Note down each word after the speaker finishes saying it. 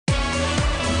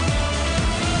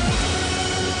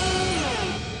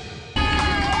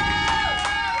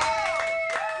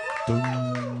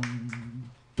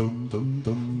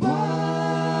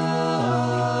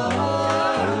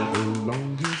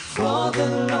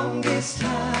longest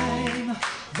time.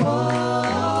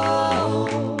 Whoa.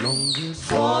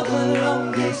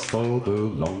 For the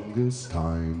longest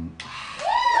time.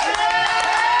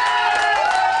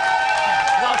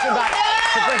 Welcome back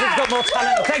to Britain's Got More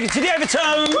Talent. Thank you to the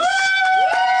Overtones.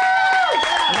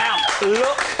 Now,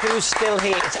 look who's still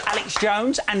here. It's Alex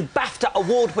Jones and BAFTA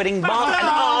award-winning Mark and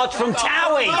Arj from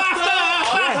Towie.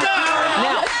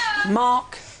 Now,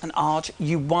 Mark and Arj,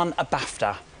 you won a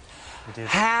BAFTA. We did.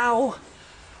 How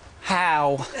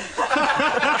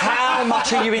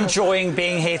much are you enjoying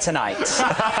being here tonight?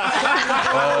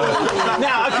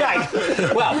 Now,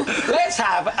 OK, well, let's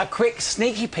have a quick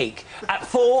sneaky peek at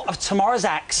 4 of tomorrow's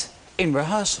acts in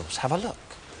rehearsals. Have a look.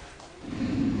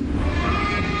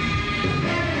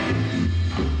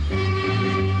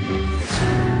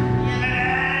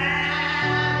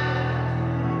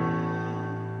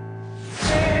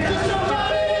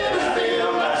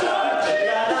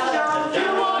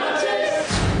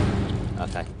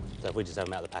 OK, so we just have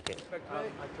them out of the packet.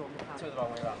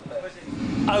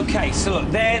 OK, so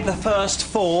look, they're the first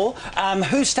 4.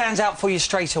 Who stands out for you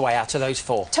straight away out of those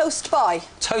 4? Toast boy.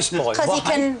 Toast boy. Because he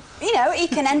can, you know, he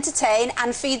can entertain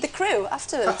and feed the crew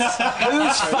afterwards.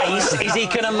 Whose face is he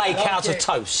going to make out of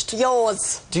toast?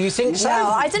 Yours. Do you think so?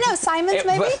 No, I don't know. Simon's,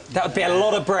 maybe? That would be a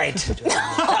lot of bread. That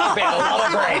would be a lot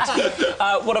of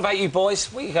bread. What about you,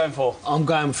 boys? What are you going for? I'm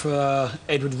going for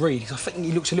Edward Reed. I think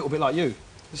he looks a little bit like you.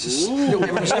 It's just a little bit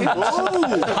of resemblance.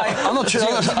 I'm not sure. Do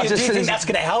you think that's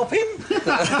going to help him?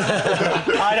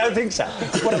 I don't think so.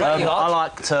 What about you, I Arj?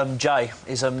 liked Jay.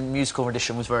 His musical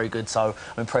rendition was very good, so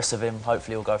I'm impressed with him.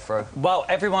 Hopefully he'll go through. Well,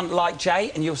 everyone liked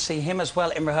Jay, and you'll see him as well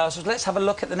in rehearsals. Let's have a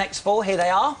look at the next 4. Here they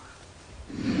are.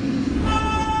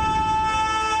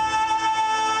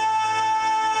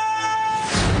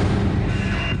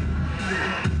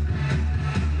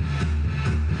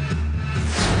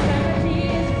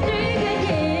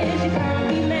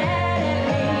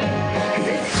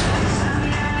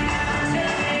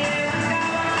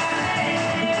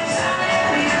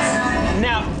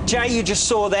 Jay, you just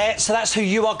saw there, so that's who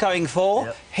you are going for.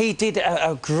 Yep. He did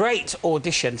a great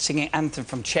audition singing Anthem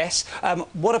from Chess.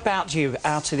 What about you,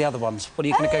 out of the other ones? What are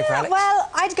you going to go for, Alex? Well,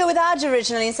 I'd go with Arj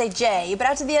originally and say Jay, but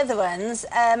out of the other ones,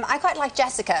 I quite like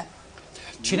Jessica.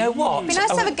 Do you know what? It'd be nice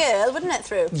to have a girl, wouldn't it,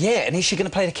 through? Yeah, and is she going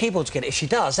to play the keyboards again? If she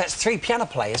does, that's 3 piano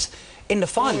players in the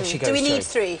final if she goes Do we through. need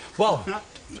 3? Well,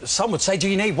 some would say, do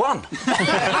you need 1?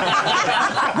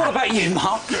 What about you,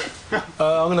 Mark?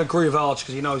 I'm going to agree with Arj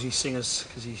because he knows his singers.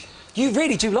 You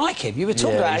really do like him. You were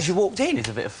talking about it as you walked in. He's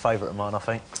a bit of a favourite of mine, I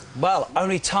think. Well,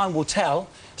 only time will tell.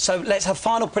 So let's have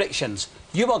final predictions.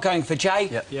 You are going for Jay,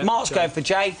 Yep. Mark's going for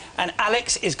Jay, and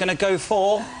Alex is going to go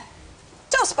for...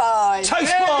 Toast boy!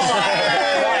 Toast boy!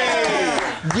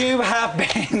 Right. You have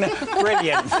been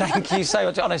brilliant. Thank you so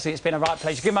much. Honestly, it's been a right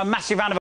pleasure. Give him a massive round of